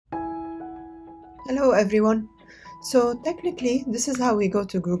Hello everyone. So technically this is how we go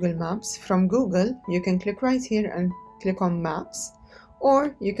to Google Maps. From Google you can click right here and click on Maps,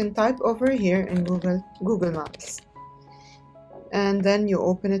 or you can type over here in Google Maps and then you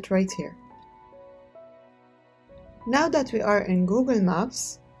open it right here. Now that we are in Google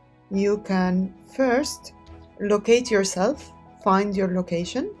Maps, you can first locate yourself, find your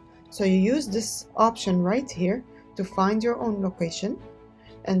location. So you use this option right here to find your own location,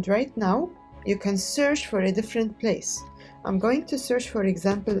 and right now you can search for a different place. I'm going to search, for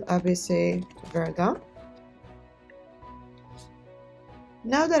example, ABC Verda.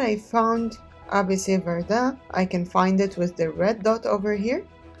 Now that I found ABC Verda, I can find it with the red dot over here.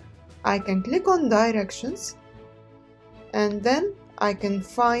 I can click on directions and then I can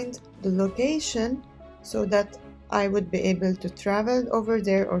find the location so that I would be able to travel over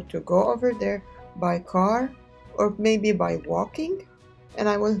there or to go over there by car or maybe by walking. And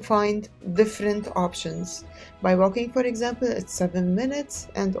I will find different options. By walking, for example, it's 7 minutes,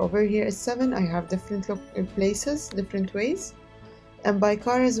 and over here is 7. I have different places, different ways. And by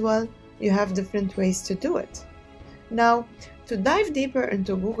car as well, you have different ways to do it. Now, to dive deeper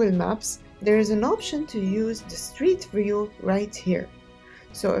into Google Maps, there is an option to use the street view right here.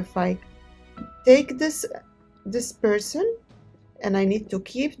 So if I take this person and I need to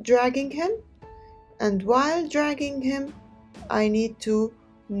keep dragging him, and while dragging him, I need to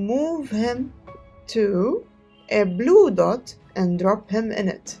move him to a blue dot and drop him in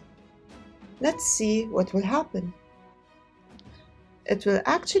it. Let's see what will happen. It will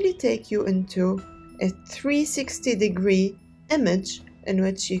actually take you into a 360-degree image in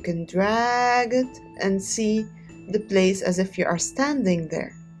which you can drag it and see the place as if you are standing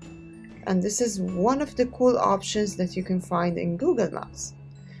there. And this is one of the cool options that you can find in Google Maps.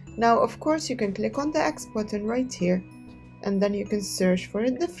 Now, of course, you can click on the X button right here, and then you can search for a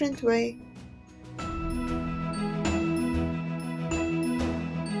different way.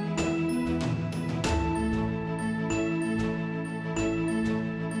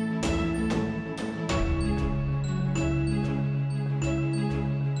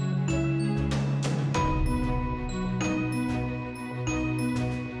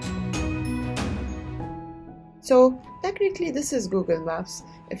 So technically this is Google Maps.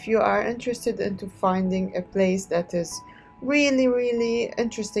 If you are interested into finding a place that is really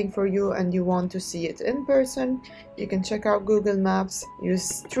interesting for you and you want to see it in person, you can check out Google Maps, use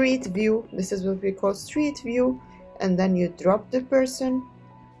Street View. This is what we call Street View, and then you drop the person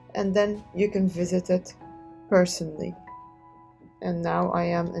and then you can visit it personally. And now I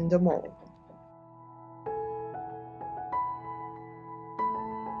am in the mall.